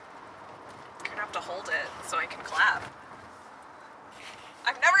have to hold it so I can clap.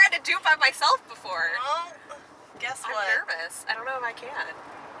 I've never had to do it by myself before. Well, guess I'm what? nervous. I don't know if I can.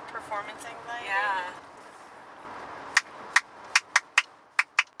 Performance anxiety? Yeah.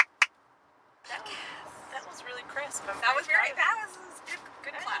 That was really crisp. That was good.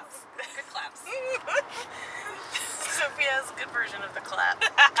 Good claps. Good claps. Sophia has a good version of the clap.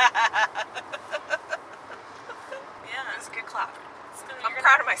 Yeah. It was a good clap. I'm I'm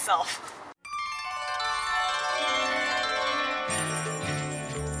proud of myself.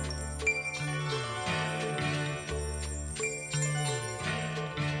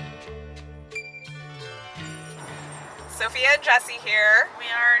 Sophia and Jesse here. We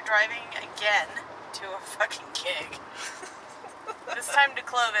are driving again to a fucking gig. This time to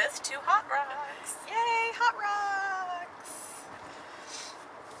Clovis, to Hot Rocks. Yay, Hot Rocks!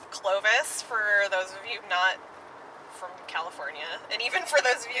 Clovis, for those of you not from California, and even for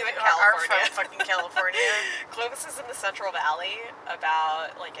those of you in California. Are from fucking California. Clovis is in the Central Valley,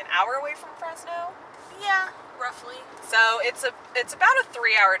 about like an hour away from Fresno. Yeah, roughly. So it's about a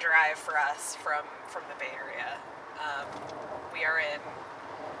 3-hour drive for us from the Bay Area. We are in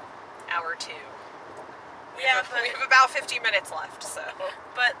hour 2. We have about 50 minutes left, so.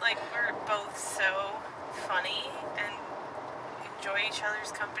 But, like, we're both so funny and enjoy each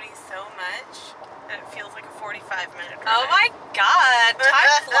other's company so much that it feels like a 45-minute drive. Oh my god,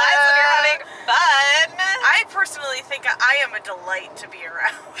 time flies when you're having fun. I personally think I am a delight to be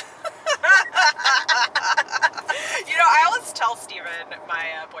around. You know, I always tell Steven,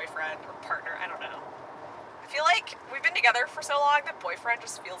 my boyfriend or partner, I don't know. I feel like we've been together for so long that boyfriend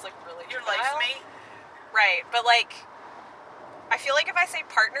just feels like really Your juvenile. life mate? Right, but like, I feel like if I say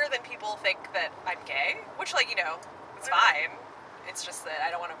partner, then people think that I'm gay, which, like, you know, it's fine. It's just that I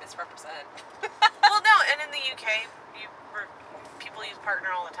don't want to misrepresent. Well, no, and in the UK, people use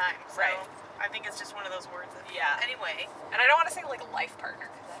partner all the time, so Right. I think it's just one of those words that, Yeah. Anyway. And I don't want to say, like, life partner,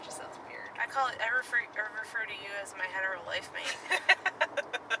 because that just sounds weird. I refer to you as my hetero life mate.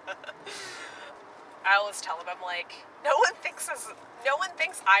 I always tell them, I'm like, no one thinks I'm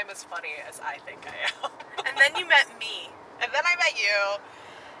as funny as I think I am. And then you met me. And then I met you,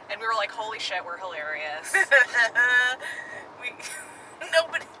 and we were like, holy shit, we're hilarious.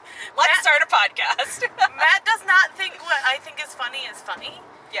 Nobody. Let's start a podcast. Matt does not think what I think is funny is funny.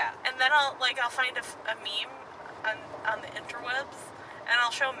 Yeah. And then I'll find a meme on the interwebs, and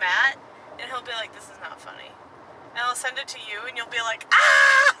I'll show Matt, and he'll be like, this is not funny. And I'll send it to you, and you'll be like,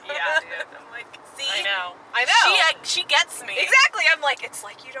 ah! Yeah, dude. I'm like, see? I know. She gets me. Exactly. I'm like, it's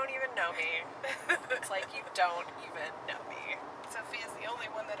like you don't even know me. It's like you don't even know me. Sophia's the only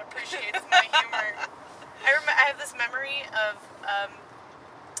one that appreciates my humor. I have this memory of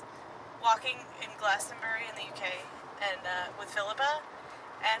walking in Glastonbury in the UK and with Philippa,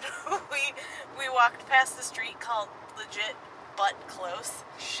 and we walked past the street called Legit But Close.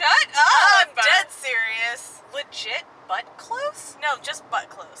 Shut up! I'm dead serious. Legit but close? No, just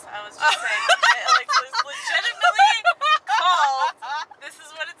butt close. I was just saying, legitimately called. This is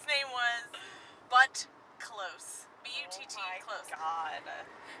what its name was. Butt Close. B-U-T-T, close. Oh my god.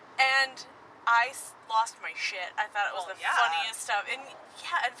 And I lost my shit. I thought it was Well, the yeah. funniest stuff. And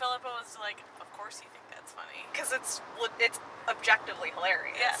and Philippa was like, of course you think that's funny. Because it's objectively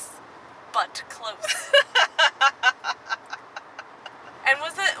hilarious. Yes. Butt close. And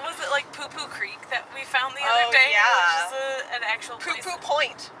was it like Poo Poo Creek that we found the other day? Yeah. Which is an actual Poo place. Poo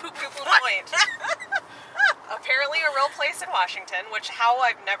Point. Poo Poo Point. Apparently a real place in Washington, which how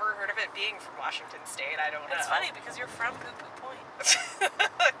I've never heard of it being from Washington State, I don't know. It's funny because you're from Poo Poo Point.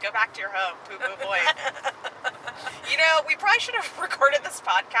 Go back to your home, Poo Poo Point. You know, we probably should have recorded this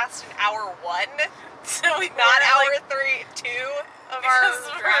podcast in hour 1, So we not hour like, 2 of our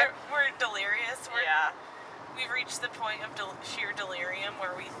drive. we're delirious. Yeah. We've reached the point of sheer delirium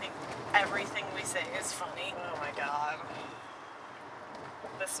where we think everything we say is funny. Oh my god.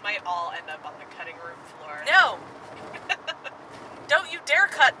 This might all end up on the cutting room floor. No! Don't you dare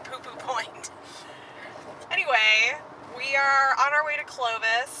cut Poo Poo Point. Anyway, we are on our way to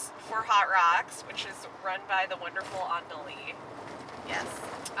Clovis for Hot Rocks, which is run by the wonderful Andali. Yes.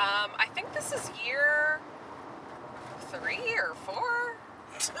 I think this is year 3 or 4?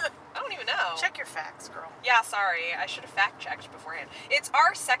 I don't even know. Check your facts, girl. Yeah, sorry. I should have fact-checked beforehand. It's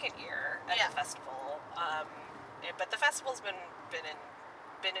our 2nd year at the festival. But the festival's been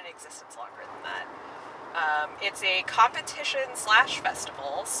in existence longer than that. It's a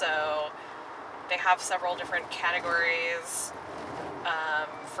competition/festival, so they have several different categories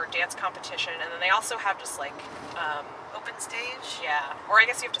for dance competition, and then they also have just like Open stage? yeah, or I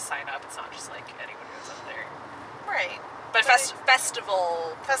guess you have to sign up. It's not just like anyone goes up there. Right. But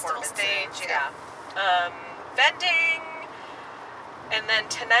festival performances, stage, yeah. Vending, and then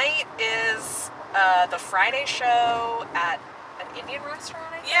tonight is the Friday show at an Indian restaurant,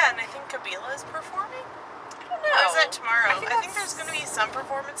 I think. Yeah, and I think Kabila is performing. I don't know. Or is that tomorrow? I think there's going to be some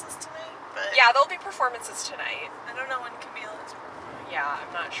performances tonight, but yeah, there'll be performances tonight. I don't know when Kabila is performing. Yeah,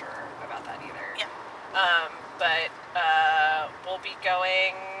 I'm not sure about that either. Yeah. But we'll be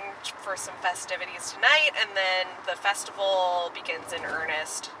going for some festivities tonight, and then the festival begins in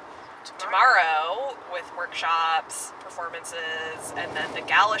earnest tomorrow with workshops, performances, and then the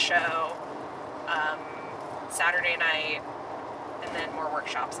gala show Saturday night, and then more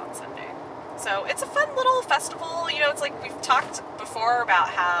workshops on Sunday. So it's a fun little festival. You know, it's like we've talked before about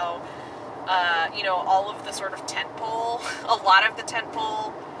how, all of the sort of tentpole, a lot of the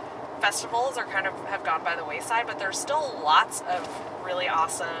tentpole festivals are kind of have gone by the wayside, but there's still lots of really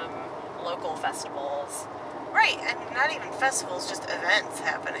awesome local festivals. Right, and not even festivals, just events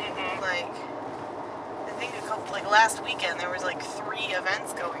happening. Mm-hmm. Like, I think last weekend there was 3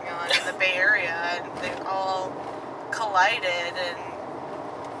 events going on in the Bay Area, and they all collided, and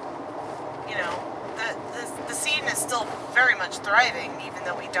the scene is still very much thriving, even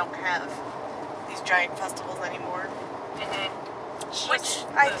though we don't have these giant festivals anymore. Mm-hmm. Which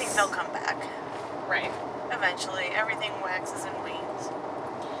I think they'll come back. Right. Eventually, everything waxes and wanes.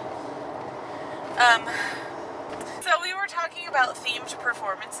 So we were talking about themed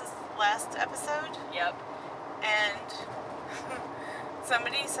performances last episode. Yep. And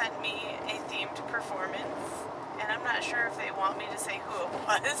somebody sent me a themed performance, and I'm not sure if they want me to say who it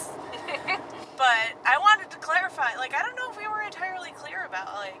was. But I wanted to clarify, I don't know if we were entirely clear about,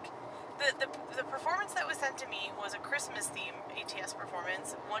 the performance that was sent to me was a Christmas theme ATS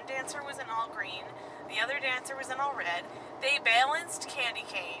performance. One dancer was in all green, the other dancer was in all red. They balanced candy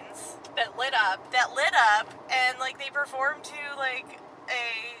canes That lit up, and they performed to a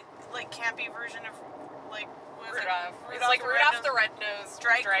campy version of Rudolph the Red-Nosed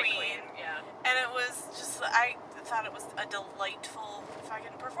Drag Queen. Yeah. And it was just, I thought it was a delightful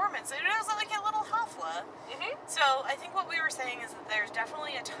fucking performance. It was like a little hafla. Mm-hmm. So I think what we were saying is that there's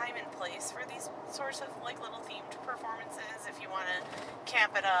definitely a time and place for these sorts of little themed performances if you want to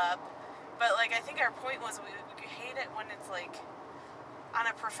camp it up. But I think our point was we hate it when it's on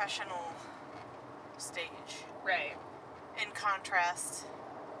a professional stage. Right. In contrast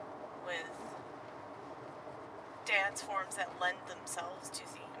with dance forms that lend themselves to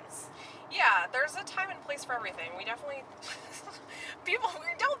themes. Yeah, there's a time and place for everything. We definitely we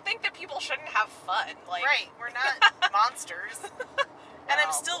don't think that people shouldn't have fun. Right, we're not monsters. And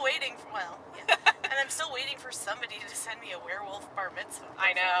I'm still waiting for somebody to send me a werewolf bar mitzvah performance.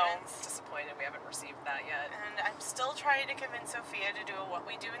 I know. Disappointed we haven't received that yet. And I'm still trying to convince Sophia to do a What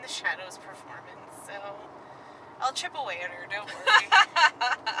We Do in the Shadows performance. So I'll chip away at her, don't worry.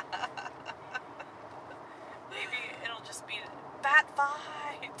 Maybe it'll just be bat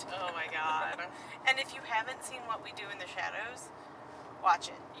fight. Oh my god. And if you haven't seen What We Do in the Shadows, watch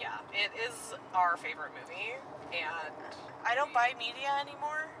it. Yeah, it is our favorite movie, and I don't buy media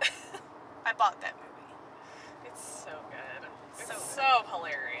anymore. I bought that movie. It's so good. It's So so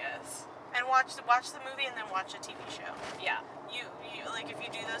hilarious. And watch the movie and then watch a TV show. Yeah. You if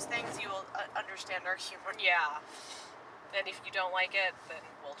you do those things, you will understand our humor. Yeah. And if you don't like it, then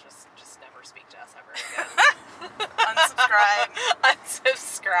we'll just never speak to us ever again. Unsubscribe.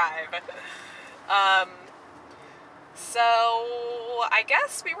 Unsubscribe. So I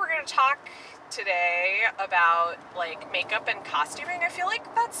guess we were going to talk today about makeup and costuming. I feel like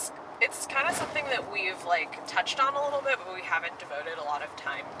it's kind of something that we've touched on a little bit, but we haven't devoted a lot of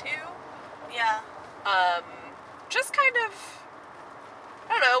time to. Yeah. Just kind of,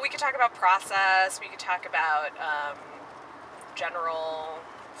 I don't know, we could talk about process, we could talk about general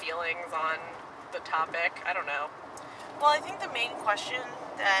feelings on the topic. I don't know. Well, I think the main question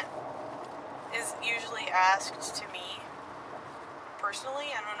that is usually asked to me personally,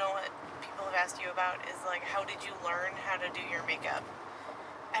 I don't know what people have asked you about, is how did you learn how to do your makeup?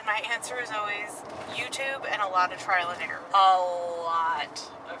 And my answer is always YouTube and a lot of trial and error. A lot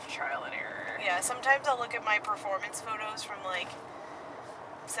of trial and error. Yeah, sometimes I'll look at my performance photos from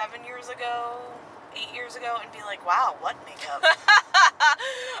 7 years ago, 8 years ago, and be like, wow, what makeup?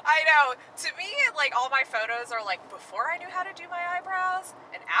 I know. To me, all my photos are before I knew how to do my eyebrows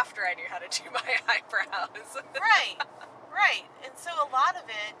and after I knew how to do my eyebrows. Right. And so a lot of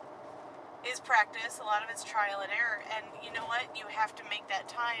it is practice, a lot of it's trial and error, and you know what? You have to make that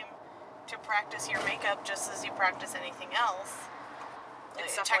time to practice your makeup just as you practice anything else.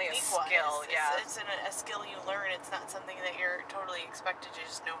 It's definitely a skill, yeah. It's a skill you learn. It's not something that you're totally expected to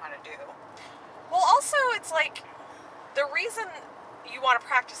just know how to do. Well, also, it's the reason you want to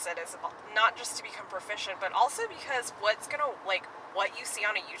practice it is not just to become proficient, but also because what you see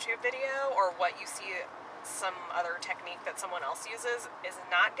on a YouTube video or what you see some other technique that someone else uses is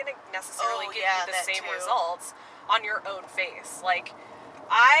not going to necessarily give you the same results on your own face. Like,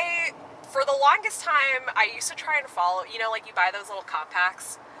 for the longest time, I used to try and follow, you buy those little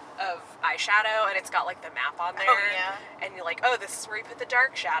compacts of eyeshadow, and it's got, like, the map on there. Oh, yeah. And you're like, this is where you put the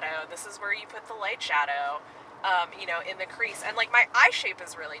dark shadow, this is where you put the light shadow, in the crease. And, like, my eye shape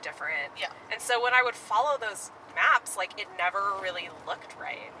is really different. Yeah. And so when I would follow those maps, like, it never really looked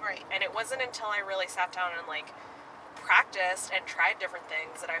right. Right. And it wasn't until I really sat down and, like, practiced and tried different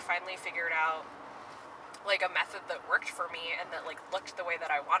things that I finally figured out, like, a method that worked for me and that, like, looked the way that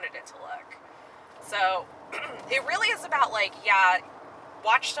I wanted it to look. So it really is about, like,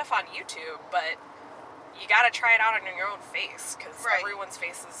 watch stuff on YouTube, but you gotta try it out on your own face, because everyone's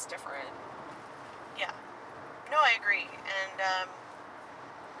face is different. Yeah. No, I agree. And,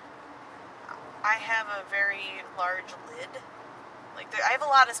 I have a very large lid. Like, I have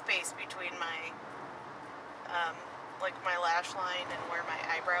a lot of space between my, like, my lash line and where my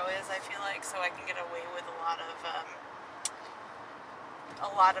eyebrow is, I feel like, so I can get away with a lot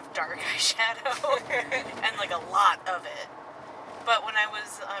of dark eyeshadow, and, like, a lot of it. But when I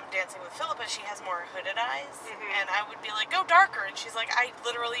was dancing with Philippa, she has more hooded eyes, and I would be like, go darker, and she's like, I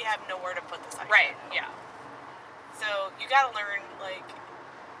literally have nowhere to put this eyeshadow. Right, yeah. So, you gotta learn, like,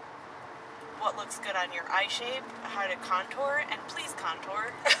 what looks good on your eye shape, how to contour, and please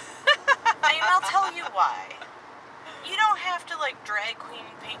contour. And I'll tell you why. You don't have to, like, drag queen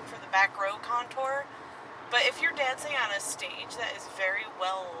paint for the back row contour, but if you're dancing on a stage that is very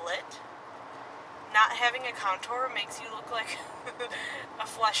well lit, not having a contour makes you look like a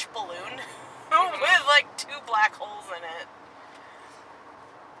flesh balloon with, like, 2 black holes in it.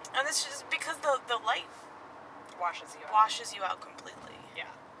 And it's just because the light washes you out completely.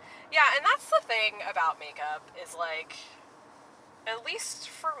 Yeah. Yeah, and that's the thing about makeup is, like, at least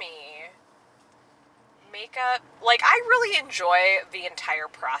for me, makeup, like, I really enjoy the entire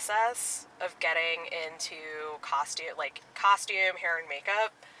process of getting into costume, hair, and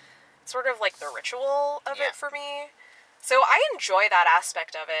makeup. Sort of like the ritual of it for me. So I enjoy that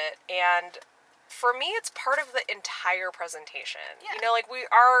aspect of it, and for me, it's part of the entire presentation. Yeah. Like,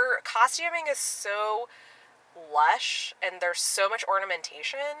 our costuming is so lush, and there's so much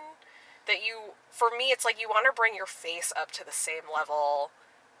ornamentation that for me, it's like you want to bring your face up to the same level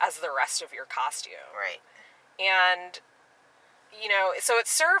as the rest of your costume. Right. And, so it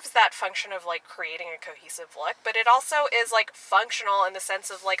serves that function of, like, creating a cohesive look, but it also is, like, functional in the sense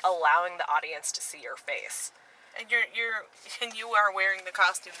of, like, allowing the audience to see your face. And you are wearing the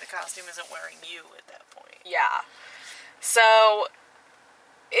costume isn't wearing you at that point. Yeah. So,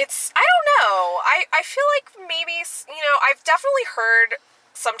 I don't know. I feel like maybe, I've definitely heard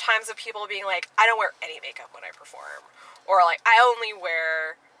sometimes of people being like, I don't wear any makeup when I perform. Or, like, I only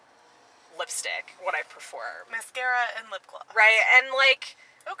wear lipstick when I perform. Mascara and lip gloss. Right, and, like...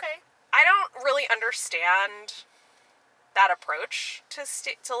 Okay. I don't really understand that approach to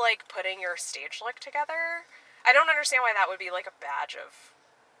like, putting your stage look together. I don't understand why that would be, like, a badge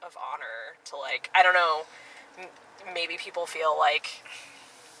of honor to, like... I don't know, maybe people feel like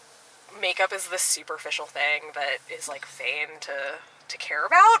makeup is this superficial thing that is, like, vain to care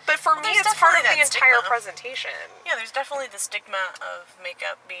about, but for me it's part of the entire presentation. Yeah, there's definitely the stigma of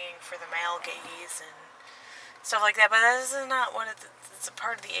makeup being for the male gaze and stuff like that, but that is not what it's a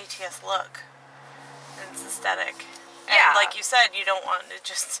part of the ATS look. And it's aesthetic. Yeah. And like you said, you don't want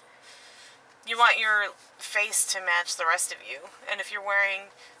to you want your face to match the rest of you. And if you're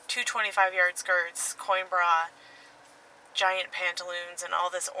wearing 2 25-yard skirts, coin bra, giant pantaloons, and all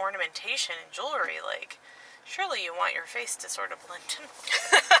this ornamentation and jewelry, like, surely you want your face to sort of blend in.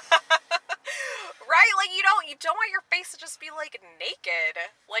 Right? Like, you don't want your face to just be, like, naked.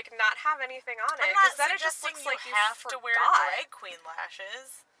 Like, not have anything on it. Because then it just looks like you have to wear drag queen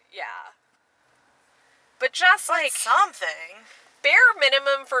lashes. Yeah. But just, like... something. Bare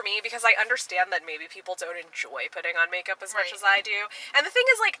minimum for me, because I understand that maybe people don't enjoy putting on makeup as much as I do. And the thing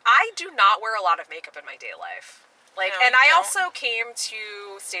is, like, I do not wear a lot of makeup in my day life. Like, no, and I also came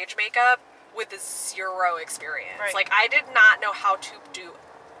to stage makeup with zero experience. Right. Like, I did not know how to do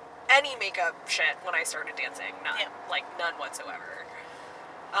any makeup shit when I started dancing. None. Yeah. Like, none whatsoever.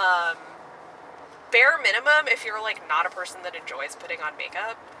 Bare minimum, if you're, like, not a person that enjoys putting on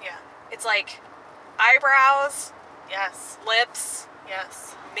makeup. Yeah. It's, like, eyebrows. Yes. Lips.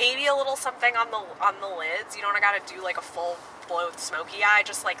 Yes. Maybe a little something on the lids. You don't gotta do, like, a full-blown smoky eye.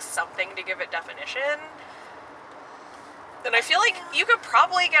 Just, like, something to give it definition. And I feel like you could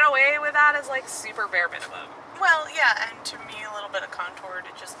probably get away with that as, like, super bare minimum. Well, yeah, and to me, a little bit of contour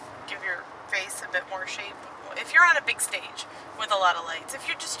to just give your face a bit more shape. If you're on a big stage with a lot of lights, if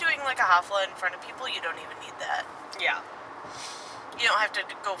you're just doing like a hafla in front of people, you don't even need that. Yeah. You don't have to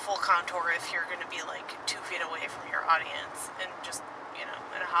go full contour if you're going to be like 2 feet away from your audience and just, in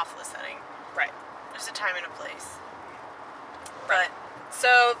a hafla setting. Right. There's a time and a place. Right.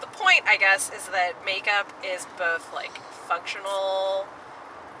 So the point, I guess, is that makeup is both like functional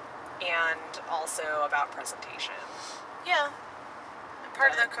and also about presentation. Yeah. And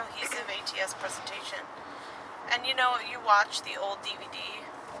part of the cohesive ATS presentation. And you watch the old DVD,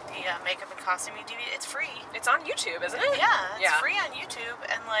 the makeup and costuming DVD, it's free. It's on YouTube, isn't it? Yeah, it's free on YouTube.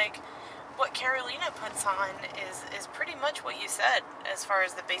 And like, what Carolina puts on is pretty much what you said as far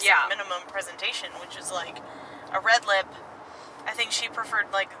as the basic minimum presentation, which is like a red lip. I think she preferred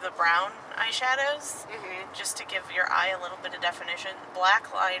like the brown eyeshadows, just to give your eye a little bit of definition.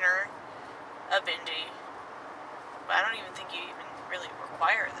 Black liner, a bindi. But I don't even think you even really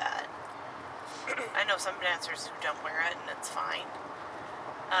require that. I know some dancers who don't wear it, and it's fine.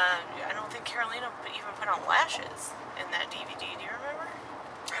 I don't think Carolina even put on lashes in that DVD. Do you remember?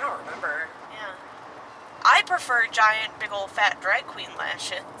 I don't remember. Yeah. I prefer giant, big old fat drag queen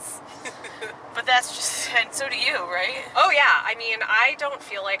lashes. But that's just, and so do you, right? Oh yeah, I mean, I don't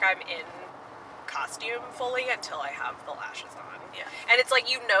feel like I'm in costume fully until I have the lashes on. Yeah. And it's like,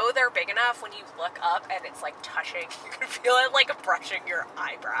 they're big enough when you look up and it's like touching, you can feel it like brushing your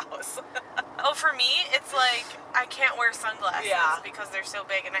eyebrows. Oh, for me, it's like, I can't wear sunglasses because they're so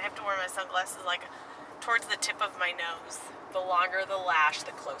big, and I have to wear my sunglasses like towards the tip of my nose. The longer the lash,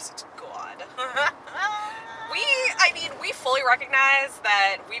 the closer to God. We fully recognize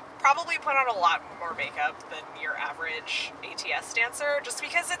that we probably put on a lot more makeup than your average ATS dancer, just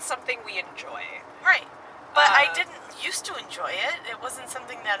because it's something we enjoy. Right. But I didn't used to enjoy it. It wasn't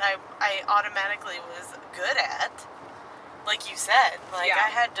something that I automatically was good at. Like you said. Like, I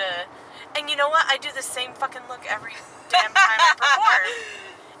had to... And you know what? I do the same fucking look every damn time I perform.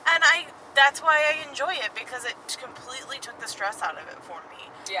 And that's why I enjoy it, because it completely took the stress out of it for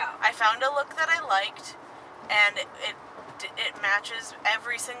me. Yeah. I found a look that I liked, and it matches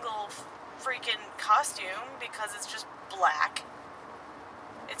every single freaking costume because it's just black.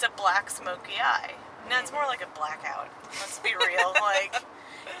 It's a black smoky eye. No, it's more like a blackout. Let's be real. Like,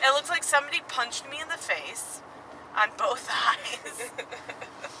 it looks like somebody punched me in the face on both eyes.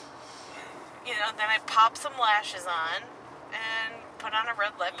 Then I pop some lashes on and put on a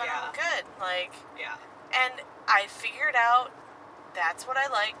red lip, and I'm good. Like, and I figured out that's what I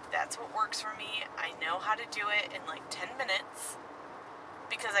like. That's what works for me. I know how to do it in like 10 minutes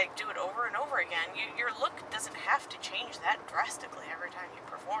because I do it over and over again. Your look doesn't have to change that drastically every time you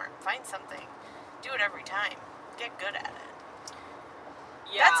perform. Find something. Do it every time. Get good at it.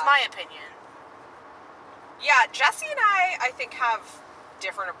 Yeah. That's my opinion. Yeah, Jessie and I think, have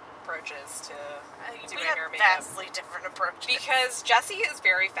different approaches to doing our makeup. Vastly different approaches. Because Jessie is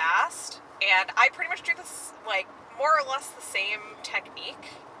very fast, and I pretty much do this, like, more or less the same technique,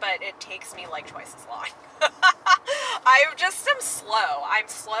 but it takes me, like, twice as long. I'm slow. I'm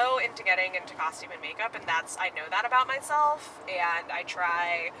slow into getting into costume and makeup, and I know that about myself, and I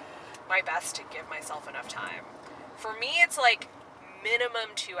try my best to give myself enough time. For me, it's, like,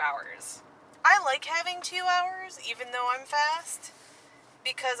 minimum 2 hours. I like having 2 hours, even though I'm fast,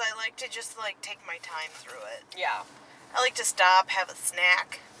 because I like to just, like, take my time through it. Yeah. I like to stop, have a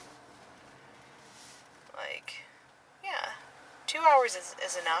snack. Like, yeah. 2 hours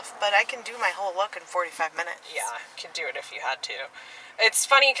is enough, but I can do my whole look in 45 minutes. Yeah, you can do it if you had to. It's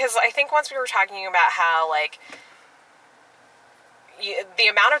funny, because I think once we were talking about how, like, the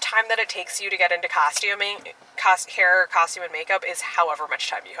amount of time that it takes you to get into costuming, hair, costume, and makeup is however much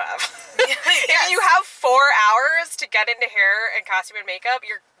time you have. Yes. If you have 4 hours to get into hair and costume and makeup,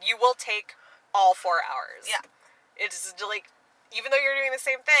 you will take all 4 hours. Yeah. It's like, even though you're doing the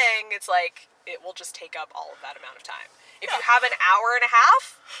same thing, it's like, it will just take up all of that amount of time. If you have an hour and a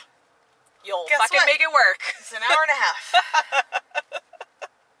half, you'll make it work. It's an hour and a half.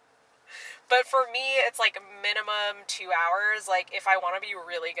 But for me, it's like minimum 2 hours. Like, if I want to be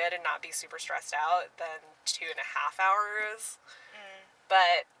really good and not be super stressed out, then 2.5 hours.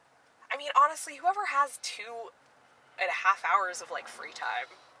 But, I mean, honestly, whoever has 2.5 hours of, like, free time.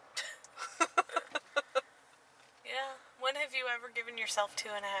 Yeah. When have you ever given yourself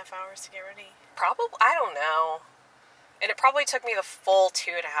 2.5 hours to get ready? Probably, I don't know. And it probably took me the full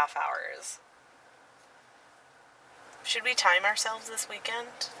 2.5 hours. Should we time ourselves this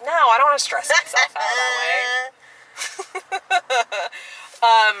weekend? No, I don't want to stress myself out that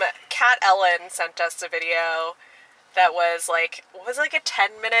way. Kat Ellen sent us a video that was like, what was it, like a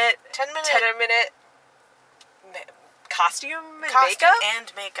 10 minute costume and Costume makeup?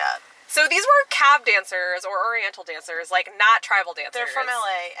 and makeup. So these were cab dancers or oriental dancers, like not tribal dancers. They're from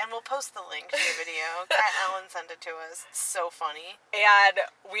LA, and we'll post the link to the video. Kat Allen sent it to us. It's so funny. And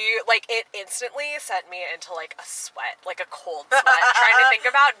it instantly sent me into like a sweat, like a cold sweat, trying to think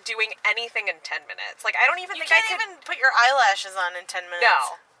about doing anything in 10 minutes. Like I don't even think I could even put your eyelashes on in 10 minutes.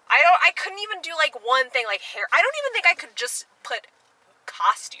 No. I couldn't even do like one thing like hair. I don't even think I could just put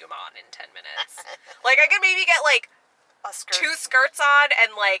costume on in 10 minutes. Like I could maybe get like two skirts on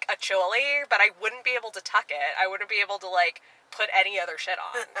and like a choli, but I wouldn't be able to tuck it. I wouldn't be able to like put any other shit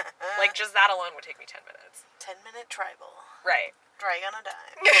on. Like just that alone would take me 10 minutes. 10-minute tribal. Right. Drag on a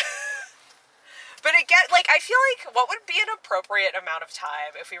dime. But again, like I feel like what would be an appropriate amount of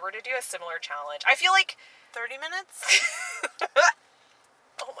time if we were to do a similar challenge? I feel like 30 minutes?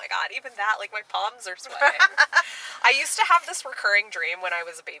 Oh my god, even that, like my palms are sweating. I used to have this recurring dream when I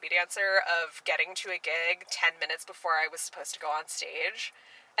was a baby dancer of getting to a gig 10 minutes before I was supposed to go on stage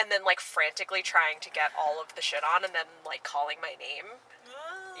and then like frantically trying to get all of the shit on and then like calling my name.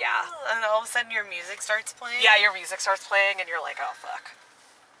 Yeah. And all of a sudden your music starts playing? Yeah, your music starts playing and you're like, oh fuck.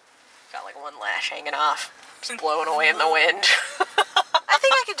 Got like one lash hanging off. Just blowing away in the wind. I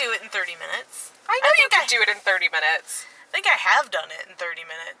think I could do it in 30 minutes. I know you could do it in 30 minutes. I think I have done it in 30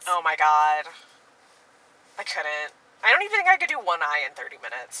 minutes. Oh my god. I couldn't. I don't even think I could do one eye in 30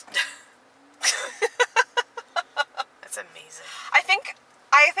 minutes. That's amazing. I think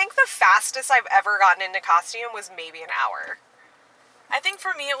the fastest I've ever gotten into costume was maybe an hour. I think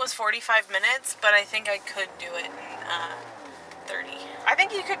for me it was 45 minutes, but I think I could do it in 30. I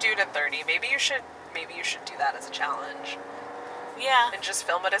think you could do it in 30. Maybe you should do that as a challenge. Yeah. And just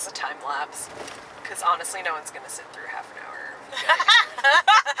film it as a time lapse. Because honestly, no one's going to sit through half an hour.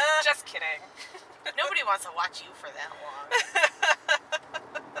 Just kidding. Nobody wants to watch you for that long.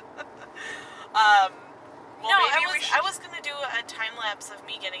 Well, no, maybe I was going to do a time lapse of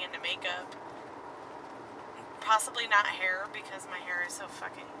me getting into makeup. Possibly not hair, because my hair is so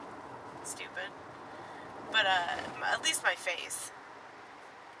fucking stupid. But at least my face.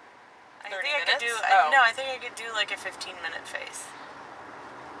 I think I could do. I think I could do like a 15-minute face.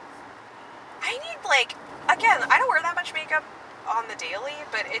 I need like, again, I don't wear that much makeup on the daily,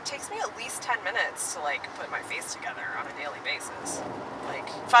 but it takes me at least 10 minutes to like put my face together on a daily basis. Like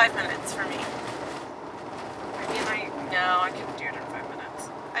 5 minutes for me. I mean, I couldn't do it in 5 minutes.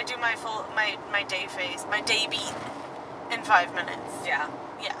 I do my day face, my day beat in 5 minutes. Yeah.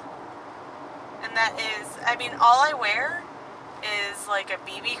 Yeah. And that is, I mean, all I wear is like a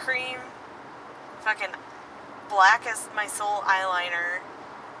BB cream, fucking black as my soul eyeliner,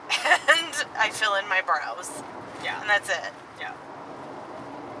 and I fill in my brows. Yeah. And that's it. Yeah.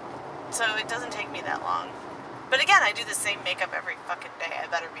 So it doesn't take me that long. But again, I do the same makeup every fucking day. I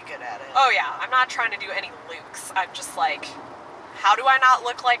better be good at it. Oh yeah, I'm not trying to do any looks. I'm just like, how do I not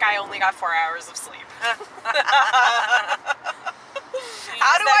look like I only got 4 hours of sleep? How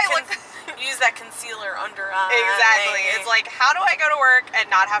do I look... Use that concealer under eye. Exactly. It's like, how do I go to work and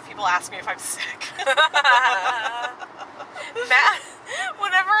not have people ask me if I'm sick? Matt,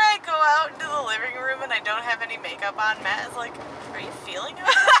 whenever I go out into the living room and I don't have any makeup on, Matt is like, are you feeling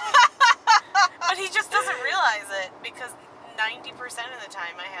okay? But he just doesn't realize it because 90% of the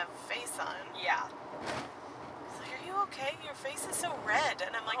time I have face on. Yeah. He's like, are you okay? Your face is so red.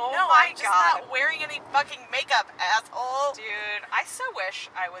 And I'm like, oh no, my I'm just not wearing any fucking makeup, asshole. Dude, I so wish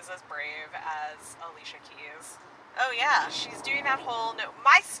I was as brave as Alicia Keys. Oh, yeah. She's doing that whole,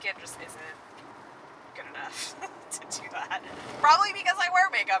 my skin just isn't good enough to do that. Probably because I wear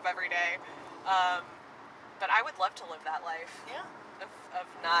makeup every day. But I would love to live that life. Yeah. Of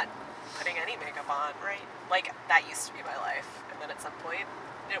not putting any makeup on. Right. Like, that used to be my life. And then at some point,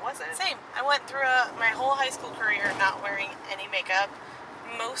 it wasn't. Same. I went through my whole high school career not wearing any makeup.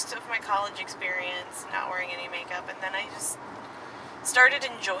 Most of my college experience not wearing any makeup. And then I just started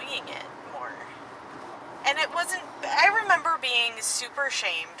enjoying it more. And it wasn't... I remember being super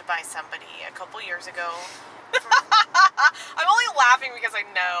shamed by somebody a couple years ago. I'm only laughing because I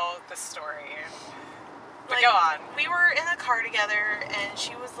know the story. But like, go on. We were in a car together, and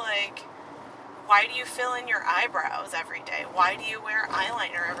she was like, why do you fill in your eyebrows every day? Why do you wear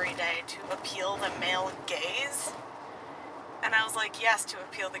eyeliner every day? To appeal the male gaze? And I was like, yes, to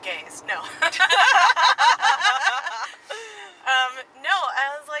appeal the gaze. No. No,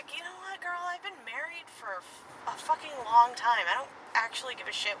 I was like, you know what, girl? I've been married for a fucking long time. I don't actually give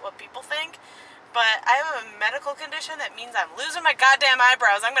a shit what people think. But I have a medical condition that means I'm losing my goddamn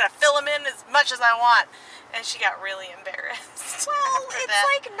eyebrows. I'm going to fill them in as much as I want. And she got really embarrassed. Well, it's that.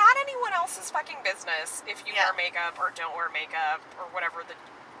 Like not anyone else's fucking business if you wear makeup or don't wear makeup or whatever the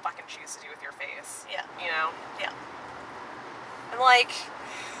fucking choose to do with your face. Yeah. You know? Yeah. And, like,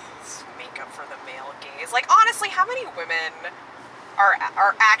 makeup for the male gaze. Like, honestly, how many women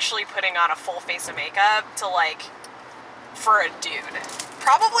are actually putting on a full face of makeup to, like, for a dude?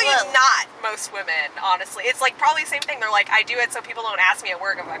 Probably not most women, honestly. It's, like, probably the same thing. They're like, I do it so people don't ask me at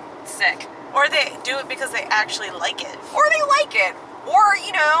work if I'm sick. Or they do it because they actually like it. Or they like it. Or,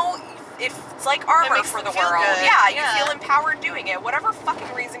 you know, if it's like armor for the world. Good. Yeah, you feel empowered doing it. Whatever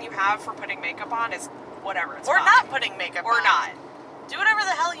fucking reason you have for putting makeup on is whatever. It's or fine. not putting makeup on. Or not. Do whatever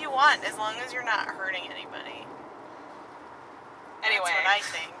the hell you want, as long as you're not hurting anybody. Anyway. That's what I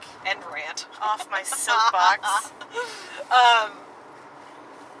think. End rant. Off my soapbox.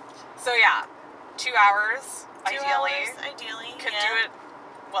 So yeah, 2 hours, 2 ideally. hours, ideally. Could do it,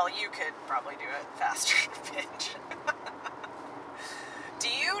 well, you could probably do it faster than Binge. Do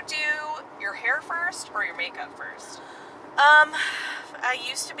you do your hair first or your makeup first? I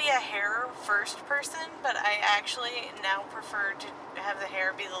used to be a hair first person, but I actually now prefer to have the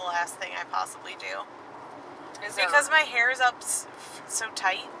hair be the last thing I possibly do. Because my hair is up so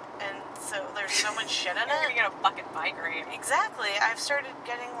tight, and so there's so much shit in it. You're gonna get a fucking migraine. Exactly. I've started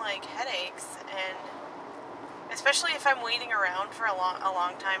getting, like, headaches, and especially if I'm waiting around for a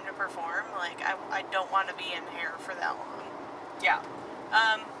long time to perform, like, I don't want to be in hair for that long. Yeah.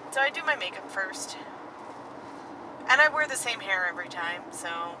 So I do my makeup first. And I wear the same hair every time,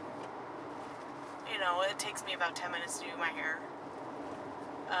 so, you know, it takes me about 10 minutes to do my hair.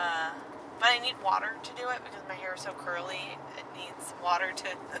 But I need water to do it because my hair is so curly. It needs water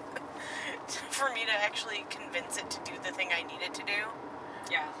to for me to actually convince it to do the thing I need it to do.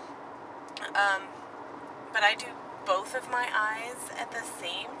 Yeah. But I do both of my eyes at the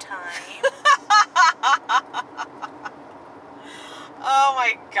same time. Oh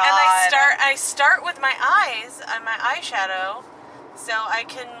my god. And I start with my eyes on my eyeshadow, so I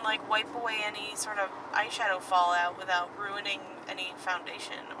can, like, wipe away any sort of eyeshadow fallout without ruining any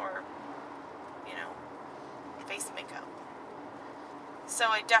foundation or, you know, face makeup. So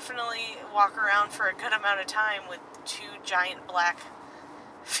I definitely walk around for a good amount of time with 2 giant black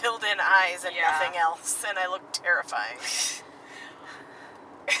filled in eyes and nothing else, and I look terrifying.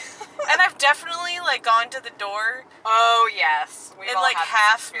 And I've definitely, like, gone to the door. Oh, yes. In, like,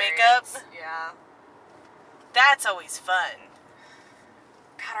 half makeup. Yeah. That's always fun.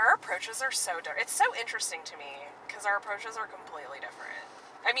 God, our approaches are so different. It's so interesting to me, because our approaches are completely different.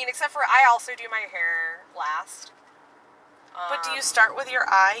 I mean, except for I also do my hair last. But do you start with your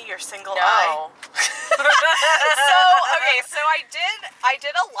eye, your single eye? So I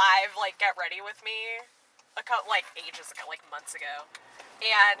did a live, like, get ready with me ages ago, like months ago,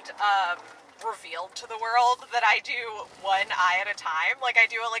 and revealed to the world that I do one eye at a time. Like, I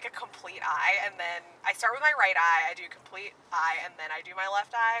do a complete eye, and then I start with my right eye, I do complete eye, and then I do my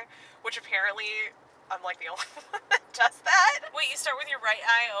left eye, which apparently I'm, like, the only one that does that. Wait, you start with your right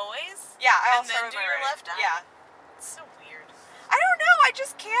eye always? Yeah, I and then do your left eye? Yeah. It's so weird. I don't know, I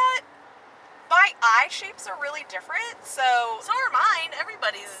just can't. My eye shapes are really different, so are mine.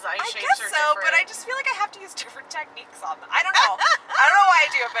 Everybody's eye shapes are different. I guess so, but I just feel like I have to use different techniques on them. I don't know. I don't know why I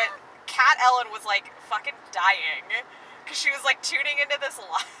do it, but Kat Ellen was, like, fucking dying because she was, like, tuning into this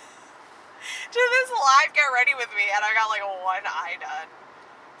live get ready with me, and I got, like, one eye done.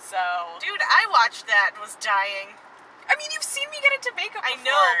 So, dude, I watched that and was dying. I mean, you've seen me get into makeup before. I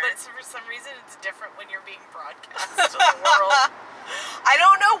know, but for some reason it's different when you're being broadcast to the world. I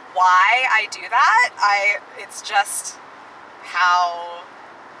don't know why I do that. It's just how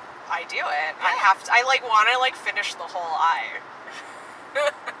I do it. Yeah. I want to finish the whole eye.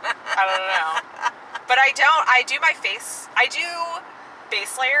 I don't know. But I do my face. I do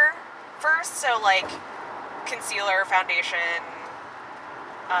base layer first, so, like, concealer, foundation,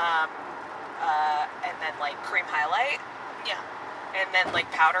 and then, like, cream highlight. Yeah. And then,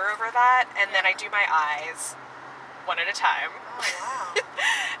 like, powder over that. And then I do my eyes one at a time. Oh, wow.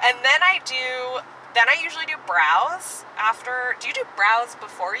 And then I usually do brows after. Do you do brows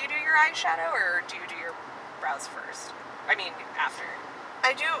before you do your eyeshadow, or do you do your brows first? I mean, after.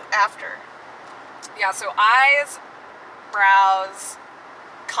 I do after. Yeah, so eyes, brows,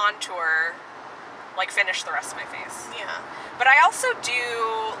 contour, like, finish the rest of my face. Yeah. But I also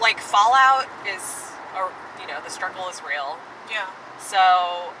do, like, fallout is, the struggle is real. Yeah.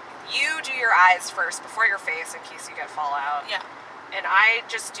 So you do your eyes first before your face in case you get fallout. Yeah. And I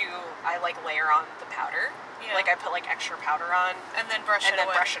layer on the powder. Yeah. Like, I put, like, extra powder on. And then brush it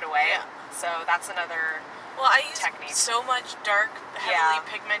away. Yeah. So that's another I use technique. So much dark, heavily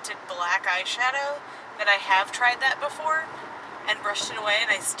pigmented black eyeshadow that I have tried that before and brushed it away,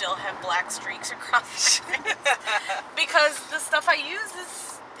 and I still have black streaks across my face. Because the stuff I use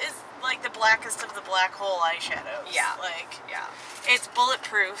is like the blackest of the black hole eyeshadows. Yeah. Like, Yeah. it's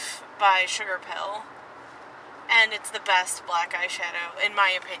Bulletproof by Sugar Pill. And it's the best black eyeshadow, in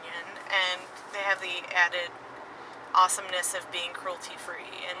my opinion. And they have the added awesomeness of being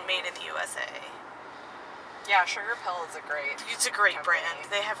cruelty-free and made in the USA. Yeah, Sugar Pill is a great company. Brand.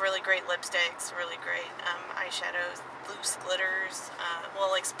 They have really great lipsticks, really great eyeshadows, loose glitters,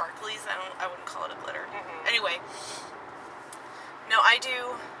 like sparklies. I wouldn't call it a glitter. Mm-hmm. Anyway, no, I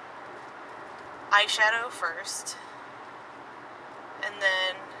do eyeshadow first, and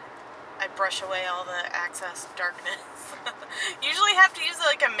then I brush away all the excess darkness. Usually have to use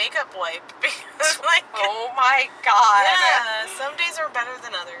like a makeup wipe because like oh my god. Yeah, some days are better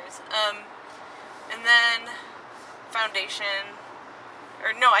than others. And then foundation,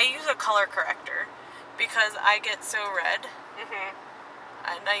 or no, I use a color corrector because I get so red. Mm-hmm.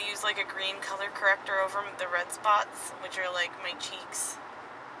 And I use like a green color corrector over the red spots, which are like my cheeks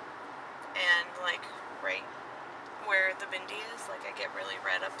and like right where the bindi is. Like I get really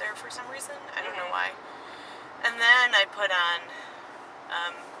red up there for some reason. I don't know why. And then I put on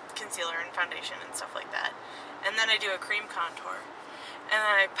concealer and foundation and stuff like that. And then I do a cream contour. And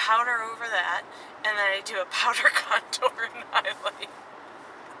then I powder over that. And then I do a powder contour and highlight.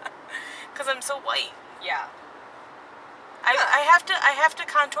 Because I'm so white. Yeah. I have to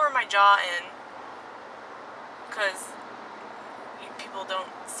contour my jaw in. Because people don't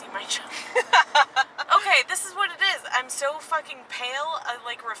see my jaw. Okay, this is what it is. I'm so fucking pale, I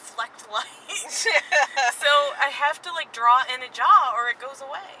like reflect light. So I have to like draw in a jaw or it goes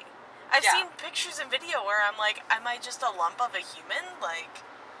away. I've seen pictures and video where I'm like, am I just a lump of a human? Like,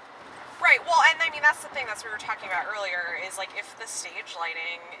 right. Well, and I mean that's the thing that's what we were talking about earlier is like if the stage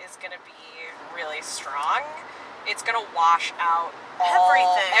lighting is going to be really strong, it's going to wash out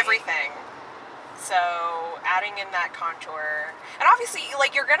everything. So adding in that contour, and obviously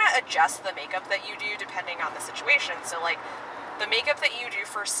like you're gonna adjust the makeup that you do depending on the situation. So like the makeup that you do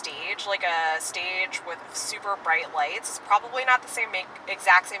for stage, like a stage with super bright lights, is probably not the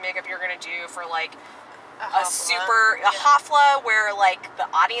exact same makeup you're gonna do for like a Hofla where like the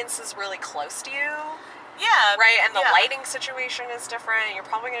audience is really close to you. Yeah. Right, and the lighting situation is different. You're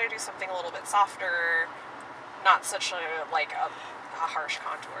probably gonna do something a little bit softer, not such a harsh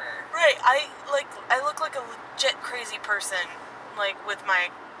contour. Right, I look like a legit crazy person, like with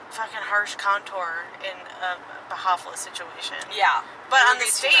my fucking harsh contour in a Bahafla situation. Yeah. But on the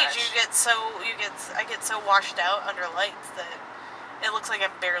stage, I get so washed out under lights that it looks like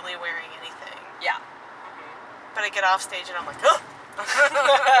I'm barely wearing anything. Yeah. Mm-hmm. But I get off stage and I'm like, oh!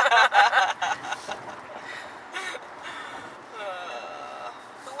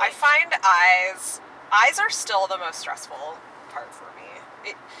 I find eyes are still the most stressful part for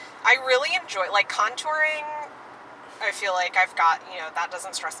me. I really enjoy, like, contouring. I feel like I've got, that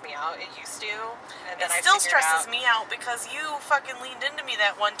doesn't stress me out. It used to. And then it still stresses me out because you fucking leaned into me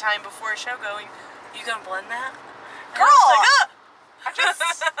that one time before a show going, you gonna blend that? Girl! I was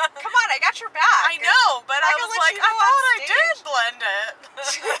like, come on, I got your back. I know, but I was like, I thought I did blend it.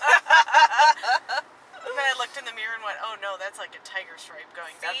 And then I looked in the mirror and went, oh no, that's like a tiger stripe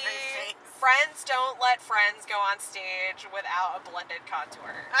going down my face. Friends don't let friends go on stage without a blended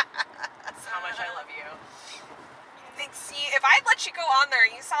contour. That's how much I love you. See, if I'd let you go on there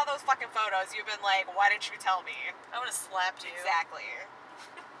and you saw those fucking photos, you'd been like, why didn't you tell me? I would have slapped you. Exactly.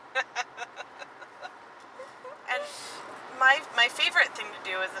 And my favorite thing to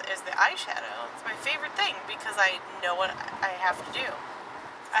do is the eyeshadow. It's my favorite thing because I know what I have to do.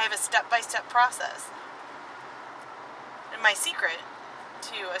 I have a step-by-step process. And my secret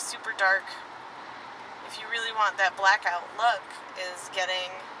to a super dark, if you really want that blackout look, is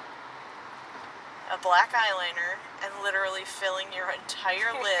getting a black eyeliner and literally filling your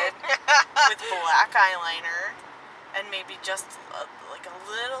entire lid with black eyeliner and maybe just like a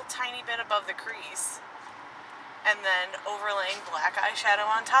little tiny bit above the crease. And then overlaying black eyeshadow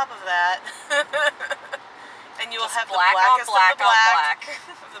on top of that. And you will have the blackest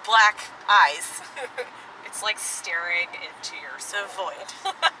of the black eyes. It's like staring into your soul. The void.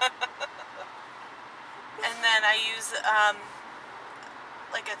 And then I use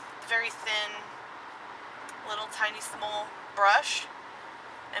like a very thin, little tiny small brush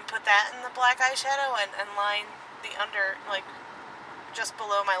and put that in the black eyeshadow and line the under, like just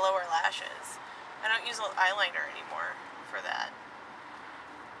below my lower lashes. I don't use eyeliner anymore for that.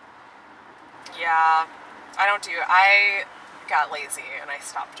 Yeah, I got lazy and I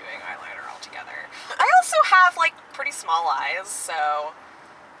stopped doing eyeliner altogether. I also have like pretty small eyes, so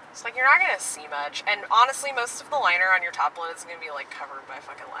it's like you're not gonna see much. And honestly, most of the liner on your top lid is gonna be like covered by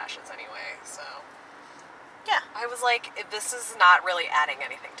fucking lashes anyway, so. Yeah. I was like, this is not really adding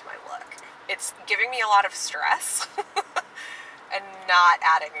anything to my look. It's giving me a lot of stress and not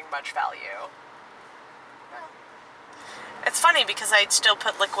adding much value. It's funny because I'd still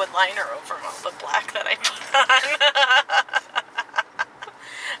put liquid liner over all the black that I put on.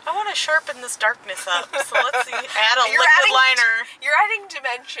 I want to sharpen this darkness up, so let's see. Add a liquid liner. You're adding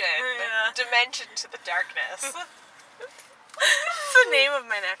dimension. Yeah. Dimension to the darkness. That's the name of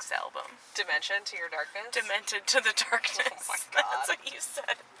my next album. Dimension to your darkness? Demented to the darkness. Oh my God. That's what you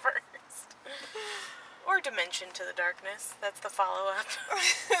said first. Or Dimension to the Darkness. That's the follow-up.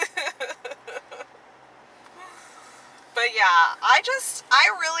 But yeah, I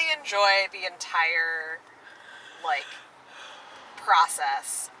really enjoy the entire, like,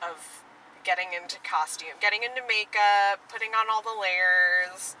 process of getting into costume, getting into makeup, putting on all the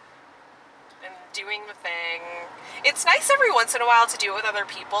layers, and doing the thing. It's nice every once in a while to do it with other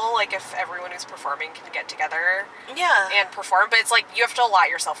people, like if everyone who's performing can get together and perform, but it's like you have to allot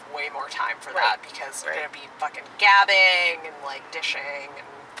yourself way more time for that because you're going to be fucking gabbing and like dishing and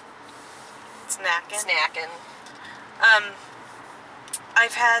snacking.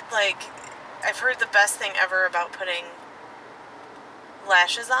 I've heard the best thing ever about putting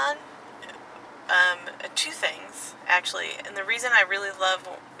lashes on. Two things, actually. And the reason I really love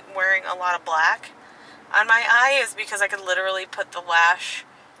wearing a lot of black on my eye is because I could literally put the lash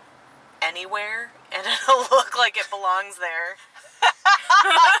anywhere and it'll look like it belongs there.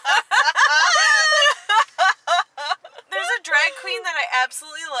 There's a drag queen that I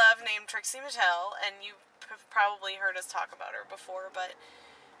absolutely love named Trixie Mattel, and you have probably heard us talk about her before, but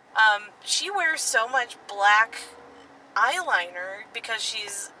she wears so much black eyeliner because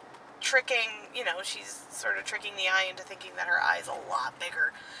she's she's sort of tricking the eye into thinking that her eye's a lot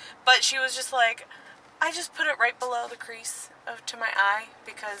bigger. But she was just like, I just put it right below the crease to my eye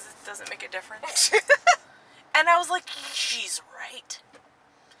because it doesn't make a difference. And I was like, she's right.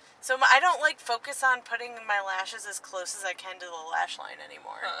 So I don't like focus on putting my lashes as close as I can to the lash line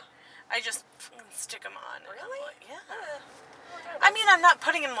anymore. Huh. I just stick them on. Really? Like, yeah. I mean, I'm not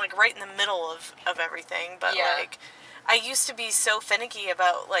putting them like right in the middle of everything, but like I used to be so finicky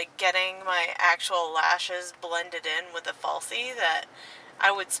about like getting my actual lashes blended in with a falsie that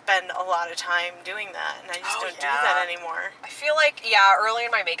I would spend a lot of time doing that, and I just don't do that anymore. I feel like, early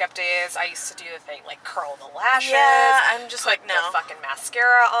in my makeup days, I used to do the thing, like, curl the lashes. Yeah, I'm just put the fucking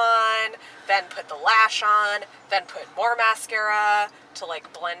mascara on, then put the lash on, then put more mascara to,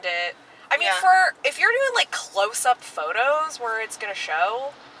 like, blend it. I mean, if you're doing, like, close-up photos where it's gonna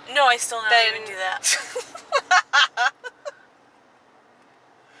show... No, I still don't even do that.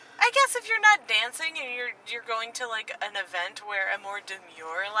 I guess if you're not dancing and you're going to like an event where a more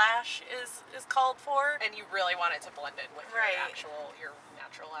demure lash is called for, and you really want it to blend in with your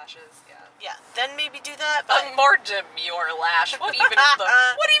natural lashes, yeah, then maybe do that. But a more demure lash. What even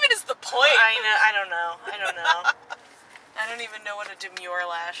is the point? I don't know. I don't even know what a demure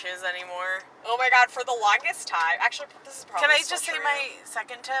lash is anymore. Oh my God! For the longest time, actually, this is probably. Can I just say my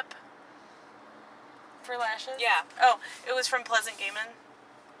second tip for lashes? Yeah. Oh, it was from Pleasant Gaiman.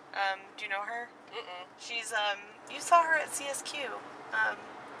 Do you know her? Mm-mm. She's, you saw her at CSQ.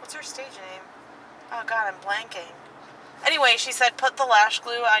 What's her stage name? Oh God, I'm blanking. Anyway, she said, put the lash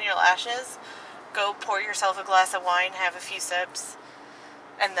glue on your lashes, go pour yourself a glass of wine, have a few sips,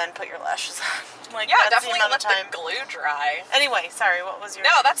 and then put your lashes on. Like, that's definitely the amount let of time. the glue dry. Anyway, sorry, what was your...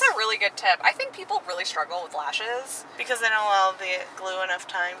 No, that's a really good tip. I think people really struggle with lashes. Because they don't allow the glue enough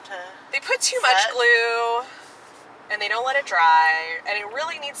time to They put too much glue... And they don't let it dry, and it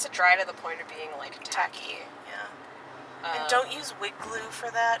really needs to dry to the point of being, like, tacky. Yeah. And don't use wig glue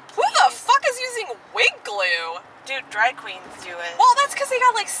for that, please. Who the fuck is using wig glue? Dude, drag queens do it. Well, that's because they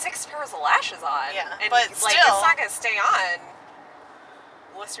got, like, 6 pairs of lashes on. Yeah, and, but like, still... it's not gonna stay on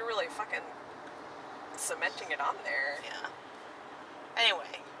unless you're really fucking cementing it on there. Yeah.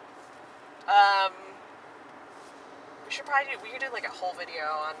 Anyway. We could do, like, a whole video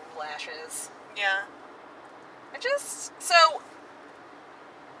on lashes. Yeah. I guess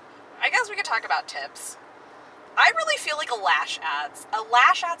we could talk about tips. I really feel like a lash adds a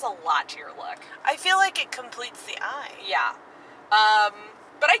lot to your look. I feel like it completes the eye. Yeah.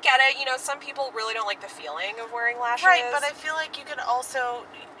 But I get it, some people really don't like the feeling of wearing lashes. Right, but I feel like you could also,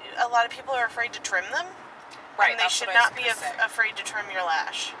 a lot of people are afraid to trim them. Right, and they should not be afraid to trim your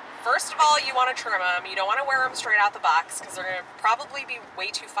lash. First of all, you want to trim them. You don't want to wear them straight out the box because they're going to probably be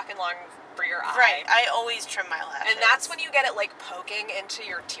way too fucking long for your eye. Right, I always trim my lashes. And that's when you get it, like, poking into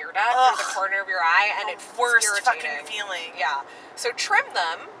your tear duct or the corner of your eye, and it's worst irritating. fucking feeling. Yeah. So trim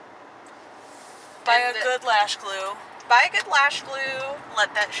them. Buy a good lash glue. buy a good lash glue.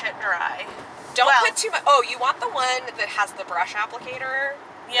 Let that shit dry. Don't put too much. Oh, you want the one that has the brush applicator?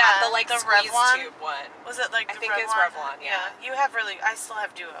 Yeah, not the squeeze Revlon tube one. Was it like I the think Revlon? it's Revlon, yeah. You have I still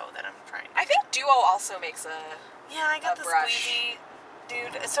have Duo that I'm trying to I think Duo also makes a Yeah, I got the brush. squeezy.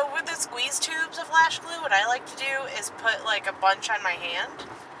 Dude, so with the squeeze tubes of lash glue, what I like to do is put like a bunch on my hand,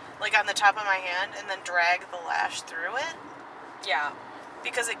 like on the top of my hand, and then drag the lash through it. Yeah.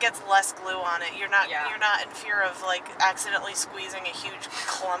 Because it gets less glue on it. You're not in fear of like accidentally squeezing a huge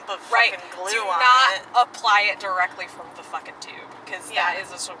clump of fucking glue Do on it. not apply it directly from the fucking tube, because that is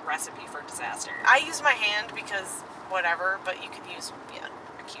a recipe for disaster. I use my hand because whatever, but you could use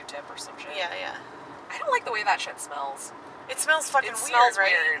a Q-tip or some shit. Yeah. I don't like the way that shit smells. It smells fucking It weird, smells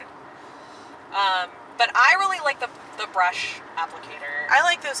right? weird. But I really like the brush applicator. I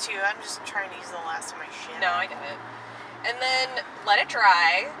like those too. I'm just trying to use the last of my shit. No, I get it. And then let it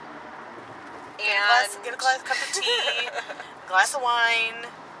dry. Get a glass cup of tea, a glass of wine.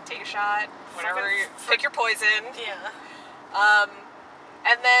 Take a shot. Whatever. Pick your poison. Yeah.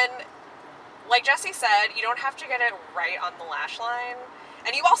 And then, like Jessie said, you don't have to get it right on the lash line.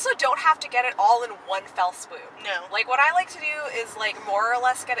 And you also don't have to get it all in one fell swoop. No. Like, what I like to do is, like, more or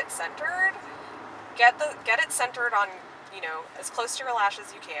less get it centered. Get it centered on, as close to your lash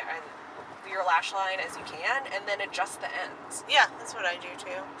as you can, and your lash line as you can, and then adjust the ends. Yeah, that's what I do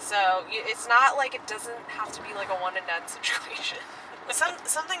too. So it's not like it doesn't have to be like a one and done situation.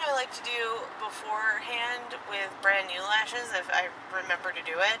 Something I like to do beforehand with brand new lashes, if I remember to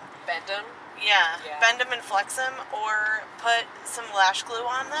do it. Bend them. Yeah, bend them and flex them, or put some lash glue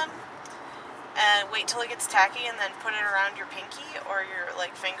on them, and wait till it gets tacky, and then put it around your pinky or your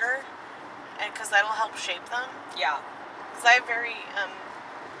like finger, and because that'll help shape them. Yeah. Because I have very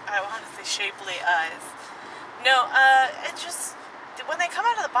I want to say shapely eyes. No, it just when they come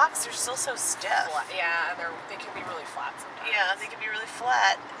out of the box, they're still so stiff. Yeah, they can be really flat sometimes. Yeah, they can be really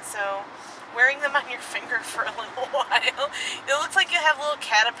flat. So wearing them on your finger for a little while, it looks like you have little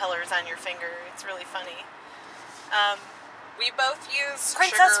caterpillars on your finger. It's really funny. We both use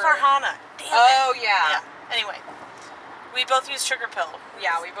Princess Farhana. Damn Oh, it. yeah. Anyway, we both use Sugar Pill.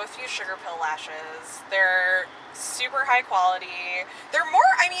 Yeah, we both use Sugar Pill lashes. They're super high quality. They're more,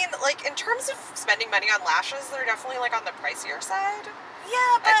 in terms of spending money on lashes, they're definitely, on the pricier side.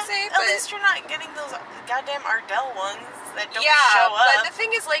 Yeah, but I'd say, at least you're not getting those goddamn Ardell ones that don't show up. Yeah, but the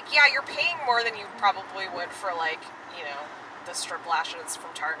thing is, you're paying more than you probably would for, the strip lashes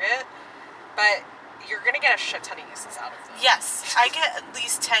from Target. But you're going to get a shit ton of uses out of them. Yes, I get at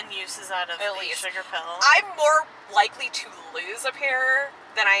least 10 uses out of the Sugar Pill. I'm more likely to lose a pair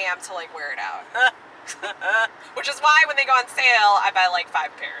than I am to, wear it out. Which is why when they go on sale, I buy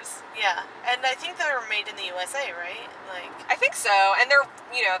 5 pairs. Yeah, and I think they're made in the USA, right? I think so, and they're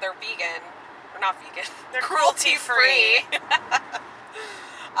vegan. Or not vegan. They're cruelty-free.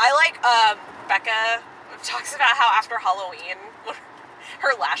 I like, Becca talks about how after Halloween,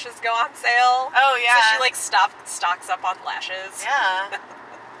 her lashes go on sale. Oh, yeah. So she, stocks up on lashes. Yeah.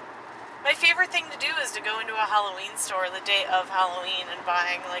 My favorite thing to do is to go into a Halloween store the day of Halloween and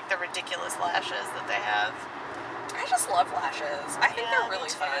buying, the ridiculous lashes that they have. I just love lashes. I think they're really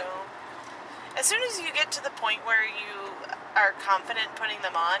fun. As soon as you get to the point where you are confident putting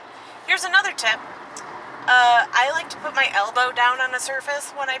them on, here's another tip. I like to put my elbow down on a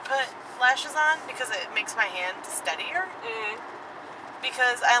surface when I put lashes on because it makes my hand steadier. Mm.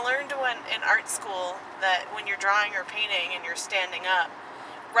 Because I learned in art school that when you're drawing or painting and you're standing up,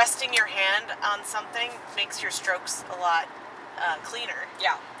 resting your hand on something makes your strokes a lot cleaner.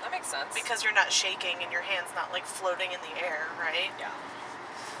 Yeah, that makes sense. Because you're not shaking and your hand's not floating in the air, right? Yeah.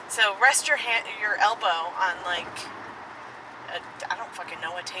 So rest your elbow on I don't fucking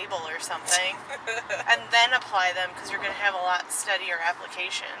know, a table or something, and then apply them because you're gonna have a lot steadier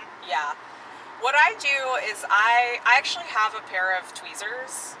application. Yeah. What I do is I actually have a pair of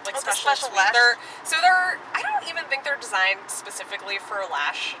tweezers, special lash. I don't even think they're designed specifically for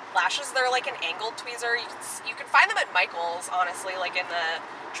lashes. They're an angled tweezer. You can find them at Michael's, honestly, in the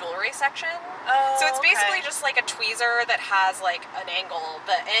jewelry section. Oh, so it's basically just a tweezer that has an angle.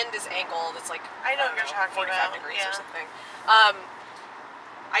 The end is angled. It's I know what you're talking 45 about. degrees Yeah. or something.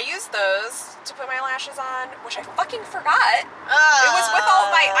 I use those to put my lashes on, which I fucking forgot. It was with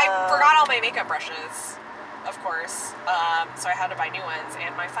I forgot all my makeup brushes, of course. So I had to buy new ones,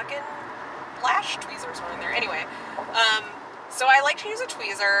 and my fucking lash tweezers were in there. Anyway, so I like to use a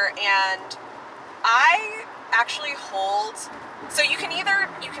tweezer, and I actually hold. So you can either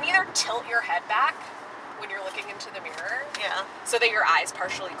tilt your head back when you're looking into the mirror, Yeah. so that your eyes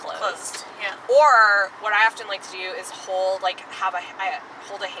partially closed. Yeah. Or what I often like to do is hold I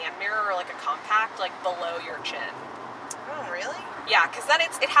hold a hand mirror or a compact below your chin. Oh, really? Yeah, because then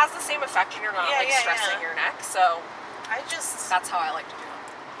it has the same effect and you're not stressing your neck. So that's how I like to do it.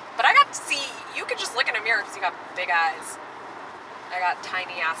 But I got to see, you could just look in a mirror because you got big eyes. I got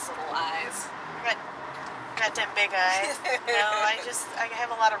tiny ass little eyes. I got them big eyes. No, I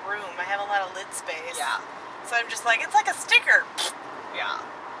have a lot of room. I have a lot of lid space. Yeah. So I'm just like, it's like a sticker. Yeah.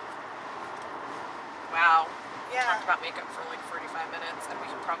 Wow. Yeah. We talked about makeup for like 45 minutes, and we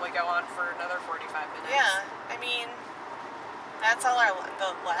could probably go on for another 45 minutes. Yeah. I mean, that's all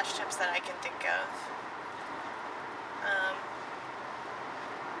the lash tips that I can think of.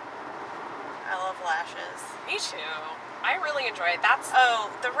 I love lashes. Me too. I really enjoy it.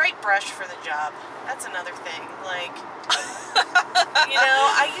 The right brush for the job. That's another thing. Like,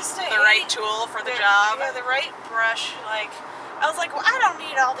 I used to the right tool for the job. Yeah, the right brush. Like, I was like, well, I don't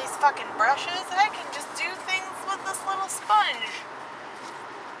need all these fucking brushes. I can just do things with this little sponge.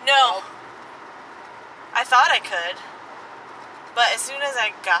 No. I thought I could. But as soon as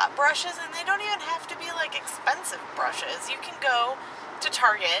I got brushes, and they don't even have to be like expensive brushes. You can go to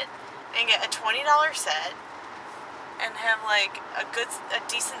Target and get a $20 set and have like a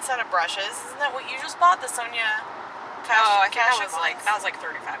decent set of brushes. Isn't that what you just bought? The Sonia I think that was like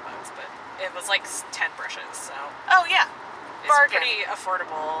 $35, but it was like 10 brushes, so. Oh yeah. It's pretty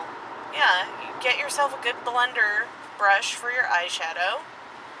affordable. Yeah, you get yourself a good blender brush for your eyeshadow,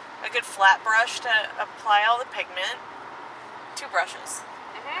 a good flat brush to apply all the pigment, 2 brushes,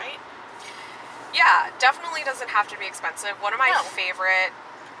 right? Yeah, definitely doesn't have to be expensive. One of my favorite,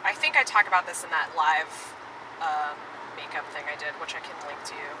 I think I talk about this in that live makeup thing I did, which I can link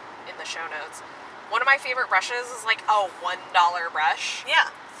to in the show notes. One of my favorite brushes is like a $1 brush. Yeah.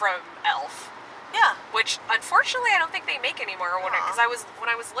 From e.l.f. Yeah. Which unfortunately I don't think they make anymore. When I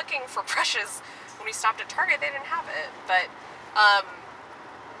was looking for brushes when we stopped at Target, they didn't have it. But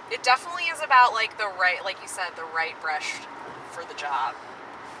it definitely is about like the right, like you said, the right brush for the job.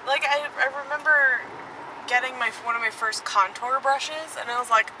 Like I remember getting one of my first contour brushes, and I was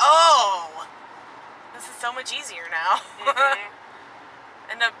like, oh, this is so much easier now. Mm-hmm.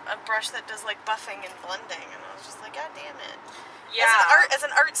 And a brush that does like buffing and blending, and I was just like, God damn it. Yeah. As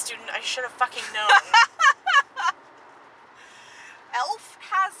an art student, I should have fucking known.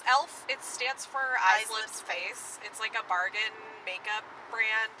 e.l.f. It stands for Eyes, Lips, Face. It's like a bargain makeup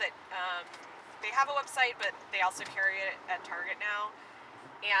brand that they have a website, but they also carry it at Target now.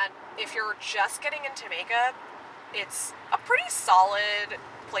 And if you're just getting into makeup, it's a pretty solid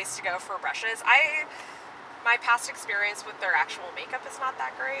place to go for brushes. My past experience with their actual makeup is not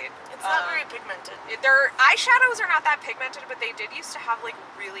that great. It's not very pigmented. Their eyeshadows are not that pigmented, but they did used to have like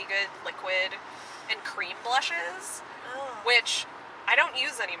really good liquid and cream blushes, which I don't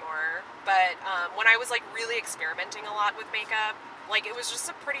use anymore. But when I was like really experimenting a lot with makeup, like it was just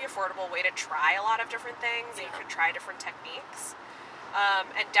a pretty affordable way to try a lot of different things, and you could try different techniques.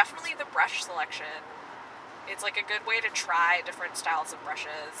 And definitely the brush selection. It's like a good way to try different styles of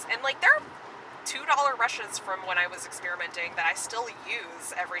brushes. And like they're $2 brushes from when I was experimenting that I still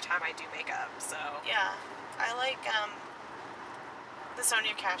use every time I do makeup. So yeah, I like the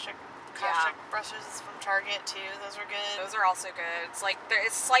Sonia Kashuk brushes from Target too. Those are good. Those are also good. It's like the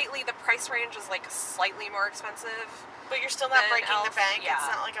price range is like slightly more expensive, but you're still not breaking the bank. Yeah. It's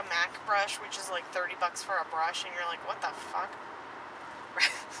not like a MAC brush, which is like $30 for a brush, and you're like, what the fuck?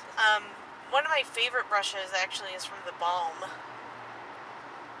 One of my favorite brushes actually is from the Balm.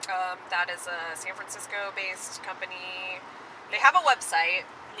 That is a San Francisco-based company. They have a website.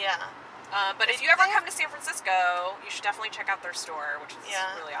 Yeah. But if you ever come to San Francisco, you should definitely check out their store, which is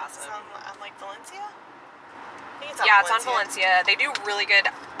really awesome. It's on like Valencia? I think it's on Valencia. They do really good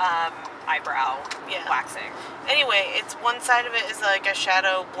eyebrow waxing. Anyway, it's one side of it is like a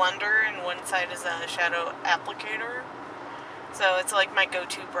shadow blender, and one side is a shadow applicator. So it's like my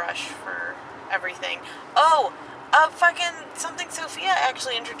go-to brush for everything. Oh! Fucking something Sophia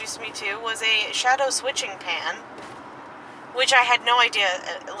actually introduced me to was a shadow switching pan, which I had no idea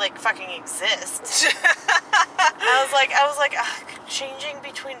like fucking exists. I was like, changing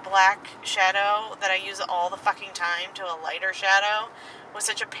between black shadow that I use all the fucking time to a lighter shadow was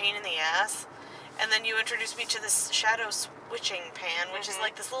such a pain in the ass. And then you introduced me to this shadow switching pan, which is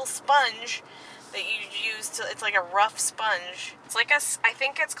like this little sponge that you use it's like a rough sponge. It's like I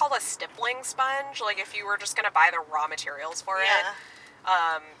think it's called a stippling sponge. Like if you were just gonna buy the raw materials for it,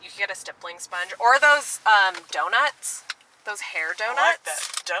 you could get a stippling sponge or those donuts, those hair donuts. I like that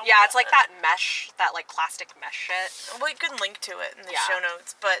donut. Yeah, it's like that mesh, that like plastic mesh shit. We can link to it in the show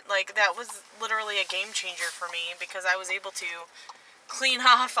notes, but like that was literally a game changer for me because I was able to clean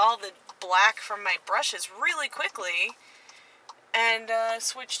off all the black from my brushes really quickly. And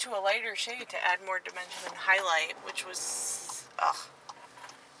switched to a lighter shade to add more dimension and highlight, which was, ugh.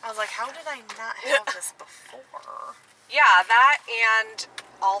 I was like, how did I not have this before? Yeah, that, and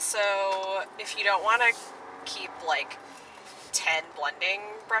also, if you don't want to keep, like, 10 blending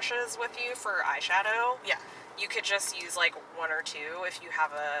brushes with you for eyeshadow, yeah, you could just use, like, 1 or 2 if you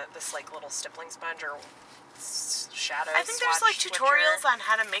have this, like, little stippling sponge or shadow I think there's, like, tutorials on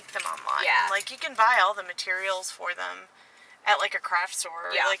how to make them online. Yeah. Like, you can buy all the materials for them at, like, a craft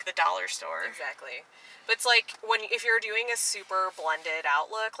store or, like, the dollar store. Exactly. But it's like, if you're doing a super blended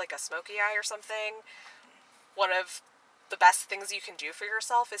outlook, like a smoky eye or something, one of the best things you can do for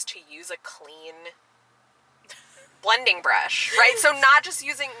yourself is to use a clean blending brush, right? So not just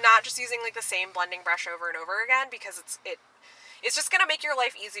using like the same blending brush over and over again, because it's just gonna make your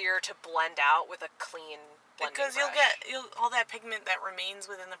life easier to blend out with a clean blending brush. Because you'll all that pigment that remains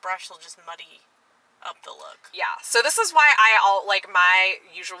within the brush will just muddy up the look. Yeah, so this is why like my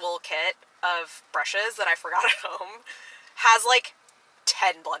usual kit of brushes that I forgot at home has like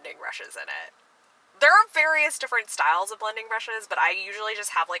 10 blending brushes in it. There are various different styles of blending brushes, but I usually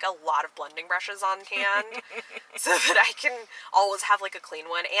just have like a lot of blending brushes on hand so that I can always have like a clean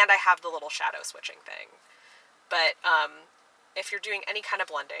one, and I have the little shadow switching thing. But if you're doing any kind of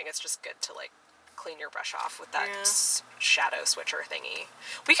blending, it's just good to like clean your brush off with that shadow switcher thingy.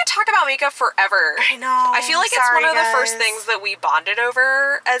 We could talk about makeup forever. I know. I feel like it's one of the first things that we bonded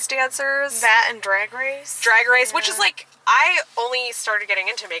over as dancers. That and Drag Race. Drag Race, which is like, I only started getting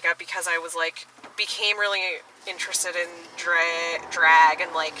into makeup because I was like, became really interested in drag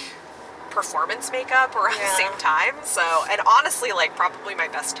and like performance makeup around the same time. So, and honestly, like probably my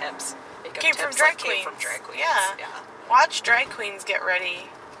best tips came from drag queens. Yeah. Watch drag queens get ready.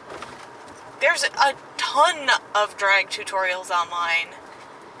 There's a ton of drag tutorials online.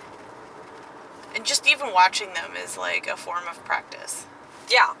 And just even watching them is like a form of practice.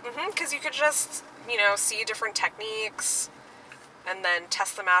 Yeah, because you could just, see different techniques and then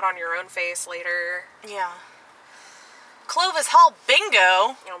test them out on your own face later. Yeah. Clovis Hall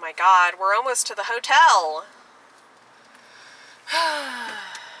bingo! Oh my god, we're almost to the hotel.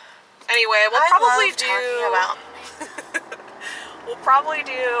 Anyway, we'll probably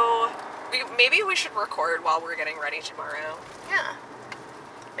do... Maybe we should record while we're getting ready tomorrow. Yeah.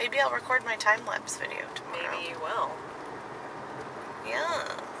 Maybe I'll record my time-lapse video tomorrow. Maybe you will. Yeah.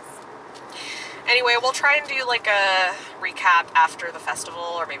 Anyway, we'll try and do like a recap after the festival,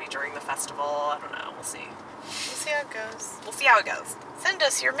 or maybe during the festival. I don't know. We'll see. We'll see how it goes. Send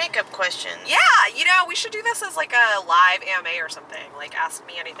us your makeup questions. Yeah, we should do this as like a live AMA or something. Like, ask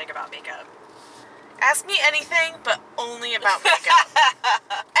me anything about makeup. Ask me anything, but only about makeup.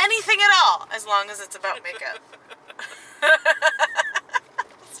 Anything at all, as long as it's about makeup.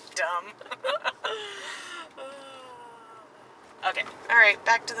 It's dumb. Okay. All right,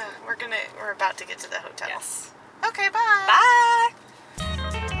 back to we're about to get to the hotel. Yes. Okay, bye. Bye.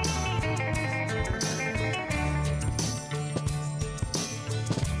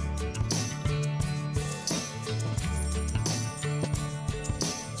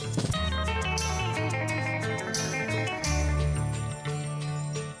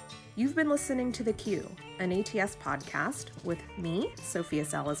 You've been listening to The Q, an ATS podcast with me, Sophia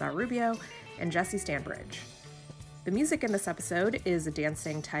Salazar-Rubio, and Jesse Stanbridge. The music in this episode is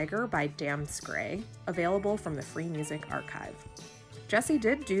Dancing Tiger by Damn Scray, available from the Free Music Archive. Jesse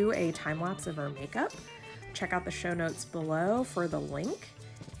did do a time-lapse of her makeup. Check out the show notes below for the link.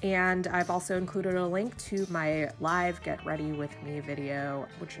 And I've also included a link to my live Get Ready With Me video,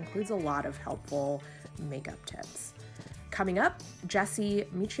 which includes a lot of helpful makeup tips. Coming up, Jesse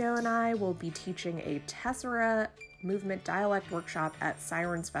Michio and I will be teaching a Tessera movement dialect workshop at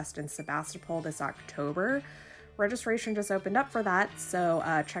Sirens Fest in Sebastopol this October. Registration just opened up for that, so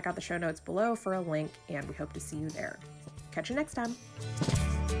check out the show notes below for a link, and we hope to see you there. Catch you next time.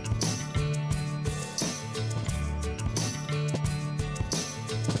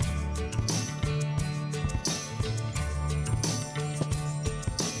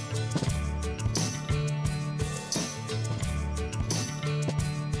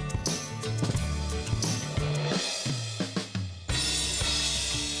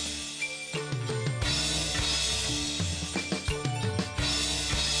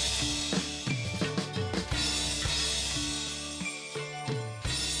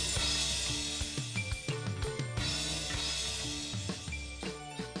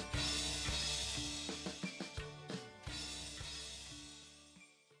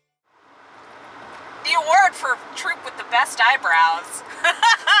 The award for troupe with the best eyebrows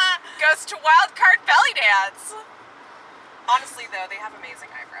goes to Wildcard Belly Dance. Honestly, though, they have amazing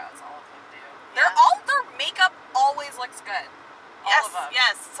eyebrows. All of them do. Yeah. Their makeup always looks good. Yes, All of them.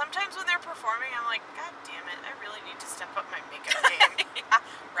 yes. Sometimes when they're performing, I'm like, God damn it, I really need to step up my makeup game. Yeah,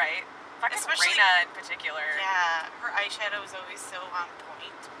 right. Fucking Especially- Reina in particular. Yeah, her eyeshadow is always so on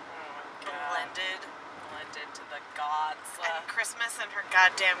point. Oh my God. Blended. Blended to the gods. And Christmas and her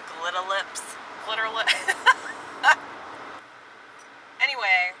goddamn glitter lips.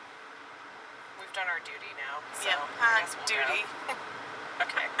 Anyway, we've done our duty now. So Yep. I guess we'll Duty. go.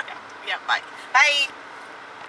 Okay. Yeah. Yeah, bye. Bye.